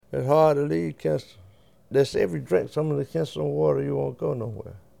It's hard to leave Kinston. They say if you drink some of the Kinston water, you won't go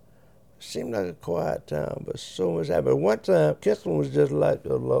nowhere. It seemed like a quiet town, but so much happened. One time, Kinston was just like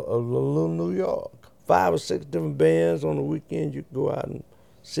a little New York. 5 or 6 different bands on the weekend. You could go out and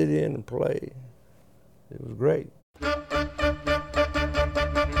sit in and play. It was great.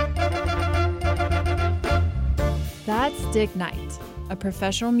 That's Dick Knight, a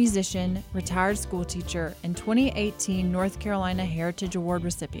professional musician, retired school teacher, and 2018 North Carolina Heritage Award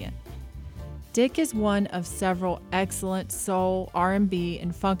recipient. Dick is one of several excellent soul, R&B,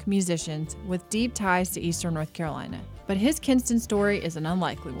 and funk musicians with deep ties to Eastern North Carolina, but his Kinston story is an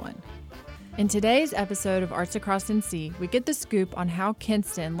unlikely one. In today's episode of Arts Across NC, we get the scoop on how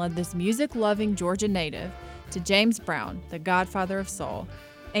Kinston led this music-loving Georgia native to James Brown, the godfather of soul,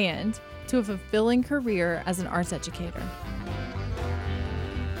 and to a fulfilling career as an arts educator.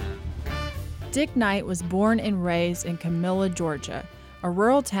 Dick Knight was born and raised in Camilla, Georgia, a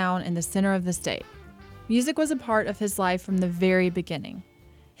rural town in the center of the state. Music was a part of his life from the very beginning.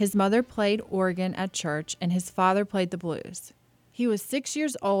 His mother played organ at church and his father played the blues. He was 6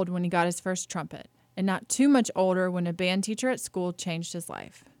 years old when he got his first trumpet, and not too much older when a band teacher at school changed his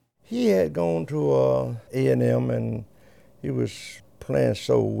life. He had gone to A&M and he was playing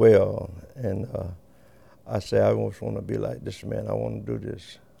so well, and I said, I just want to be like this man. I want to do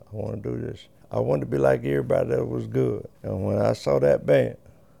this. I want to do this. I wanted to be like everybody that was good. And when I saw that band,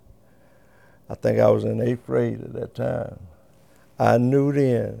 I think I was in 8th grade at that time, I knew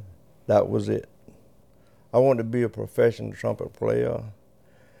then that was it. I wanted to be a professional trumpet player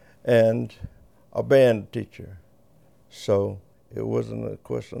and a band teacher. So it wasn't a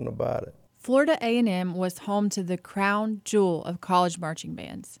question about it. Florida A&M was home to the crown jewel of college marching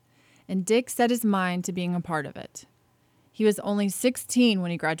bands, and Dick set his mind to being a part of it. He was only 16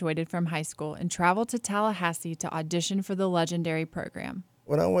 when he graduated from high school and traveled to Tallahassee to audition for the legendary program.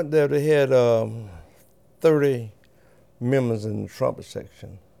 When I went there, they had 30 members in the trumpet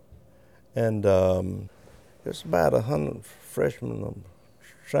section, and it's about 100 freshmen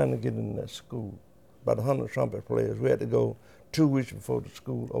trying to get in that school, about 100 trumpet players. We had to go 2 weeks before the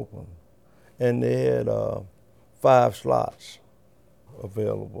school opened, and they had 5 slots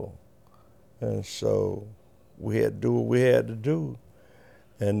available, and so we had to do what we had to do,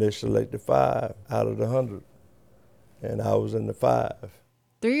 and they selected 5 out of the 100, and I was in the 5.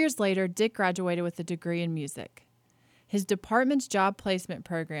 3 years later, Dick graduated with a degree in music. His department's job placement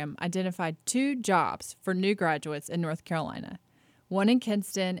program identified 2 jobs for new graduates in North Carolina, one in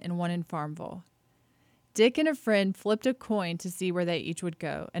Kinston and one in Farmville. Dick and a friend flipped a coin to see where they each would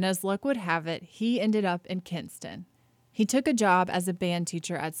go, and as luck would have it, he ended up in Kinston. He took a job as a band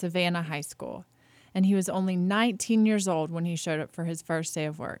teacher at Savannah High School, and he was only 19 years old when he showed up for his first day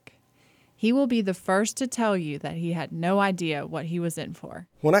of work. He will be the first to tell you that he had no idea what he was in for.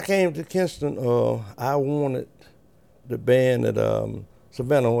 When I came to Kinston, I wanted the band at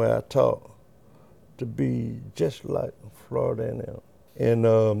Savannah where I taught to be just like Florida A&M. And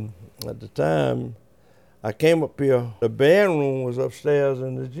at the time, I came up here, the band room was upstairs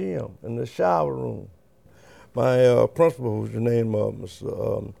in the gym, in the shower room. My principal, whose name was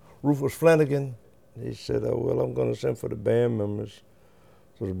Rufus Flanagan, he said, well, I'm going to send for the band members.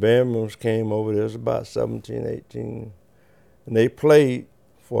 So the band members came over. There was about 17, 18, and they played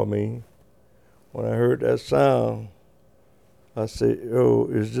for me. When I heard that sound, I said, oh,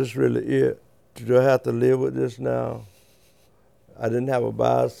 is this really it? Do I have to live with this now? I didn't have a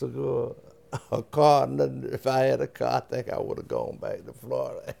bicycle, a car, nothing. If I had a car, I think I would have gone back to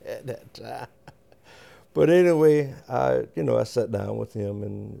Florida at that time. But anyway, I sat down with him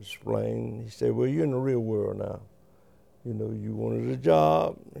and explained. He said, well, you're in the real world now. You know, you wanted a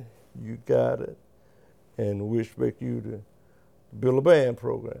job, you got it, and we expect you to build a band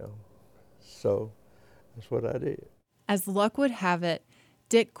program. So that's what I did. As luck would have it,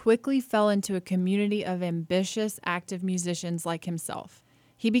 Dick quickly fell into a community of ambitious, active musicians like himself.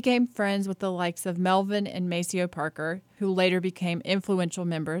 He became friends with the likes of Melvin and Maceo Parker, who later became influential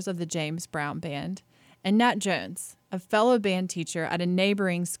members of the James Brown Band, and Nat Jones, a fellow band teacher at a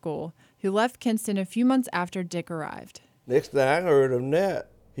neighboring school who left Kinston a few months after Dick arrived. Next thing I heard of Nat,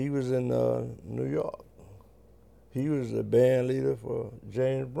 he was in New York. He was the band leader for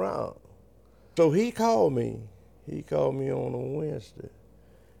James Brown. So he called me. He called me on a Wednesday.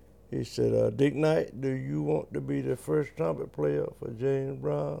 He said, Dick Knight, do you want to be the first trumpet player for James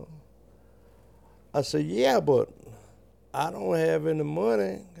Brown? I said, yeah, but I don't have any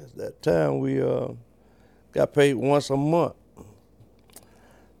money. At that time, we got paid once a month.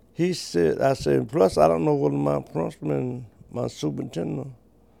 He said, I said, plus I don't know whether my principal and my superintendent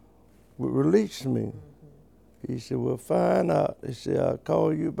would release me. He said, well, find out. He said, I'll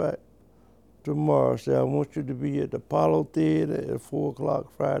call you back tomorrow. He said, I want you to be at the Apollo Theater at 4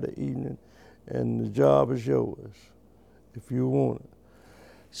 o'clock Friday evening, and the job is yours if you want it.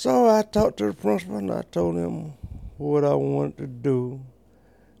 So I talked to the principal, and I told him what I wanted to do.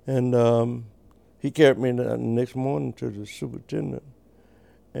 And he carried me the next morning to the superintendent,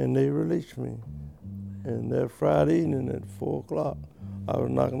 and they released me. And that Friday evening at 4 o'clock, I was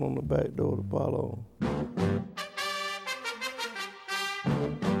knocking on the back door of Apollo.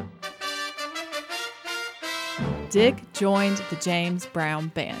 Dick joined the James Brown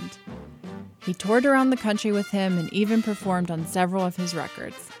Band. He toured around the country with him and even performed on several of his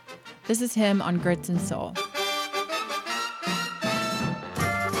records. This is him on Grits and Soul.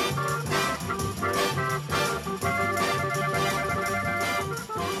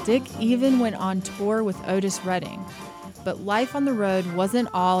 Dick even went on tour with Otis Redding, but life on the road wasn't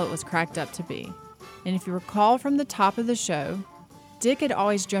all it was cracked up to be. And if you recall from the top of the show, Dick had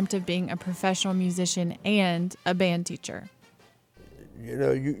always dreamt of being a professional musician and a band teacher. You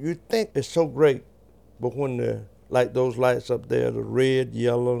know, you think it's so great, but when like those lights up there, the red,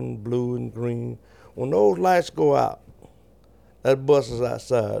 yellow, and blue, and green, when those lights go out, that bus is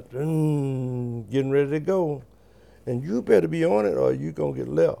outside, getting ready to go. And you better be on it or you're going to get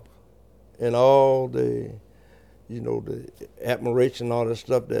left. And all the, the admiration, all the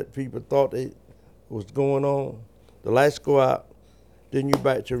stuff that people thought was going on, the lights go out, then you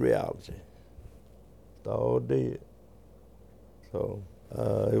back to reality. It's all dead. So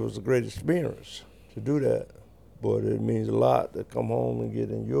it was a great experience to do that. But it means a lot to come home and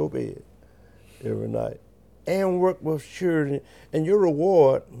get in your bed every night and work with Shirley. And your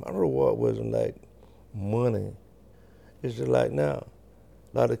reward, my reward wasn't like money. It's just like now,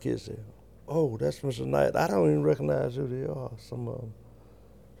 a lot of kids say, oh, that's Mr. Knight. I don't even recognize who they are, some of them.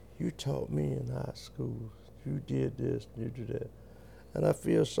 You taught me in high school. You did this, you did that. And I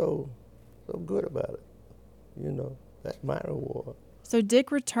feel so good about it. That's my reward. So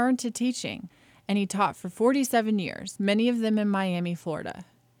Dick returned to teaching, and he taught for 47 years, many of them in Miami, Florida.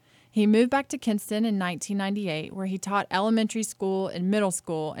 He moved back to Kinston in 1998, where he taught elementary school and middle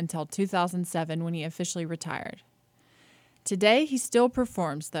school until 2007 when he officially retired. Today, he still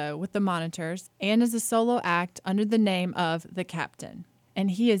performs, though, with the Monitors and as a solo act under the name of The Captain.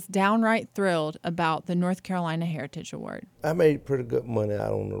 And he is downright thrilled about the North Carolina Heritage Award. I made pretty good money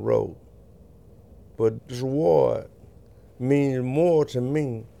out on the road, but this award means more to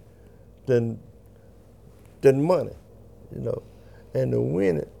me than money, And to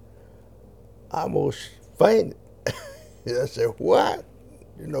win it, I almost fainted. I said, what?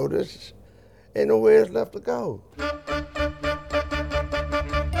 This ain't nowhere else left to go.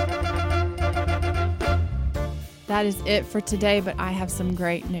 That is it for today, but I have some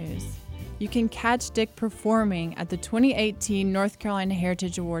great news. You can catch Dick performing at the 2018 North Carolina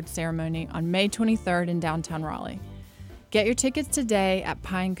Heritage Awards ceremony on May 23rd in downtown Raleigh. Get your tickets today at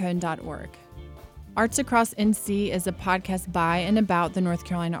pinecone.org. Arts Across NC is a podcast by and about the North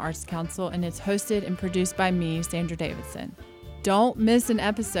Carolina Arts Council, and it's hosted and produced by me, Sandra Davidson. Don't miss an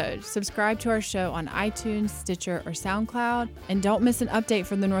episode. Subscribe to our show on iTunes, Stitcher, or SoundCloud, and don't miss an update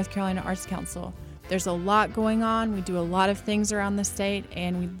from the North Carolina Arts Council. There's a lot going on. We do a lot of things around the state,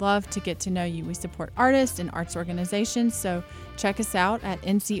 and we'd love to get to know you. We support artists and arts organizations, so check us out at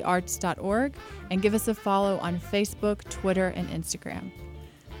ncarts.org and give us a follow on Facebook, Twitter, and Instagram.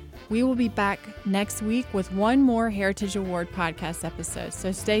 We will be back next week with one more Heritage Award podcast episode,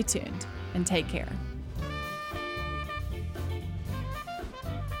 so stay tuned and take care.